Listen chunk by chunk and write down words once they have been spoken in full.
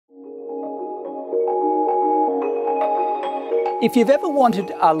If you've ever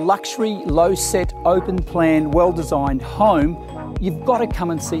wanted a luxury, low-set, open-plan, well-designed home, you've got to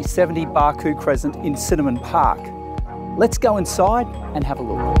come and see 70 Barcoo Crescent in Sinnamon Park. Let's go inside and have a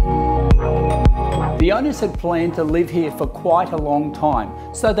look. The owners had planned to live here for quite a long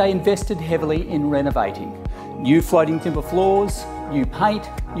time, so they invested heavily in renovating. New floating timber floors, new paint,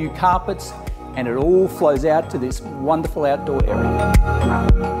 new carpets, and it all flows out to this wonderful outdoor area.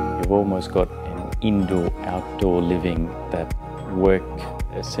 You've almost got an indoor-outdoor living that work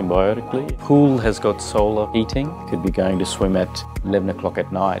symbiotically. Pool has got solar heating. Could be going to swim at 11 o'clock at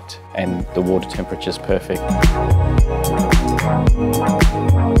night and the water temperature is perfect.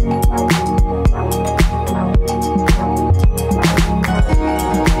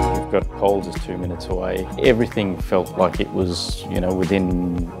 We've got Coles is 2 minutes away. Everything felt like it was,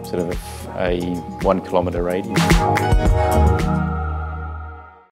 within sort of a 1 kilometre radius.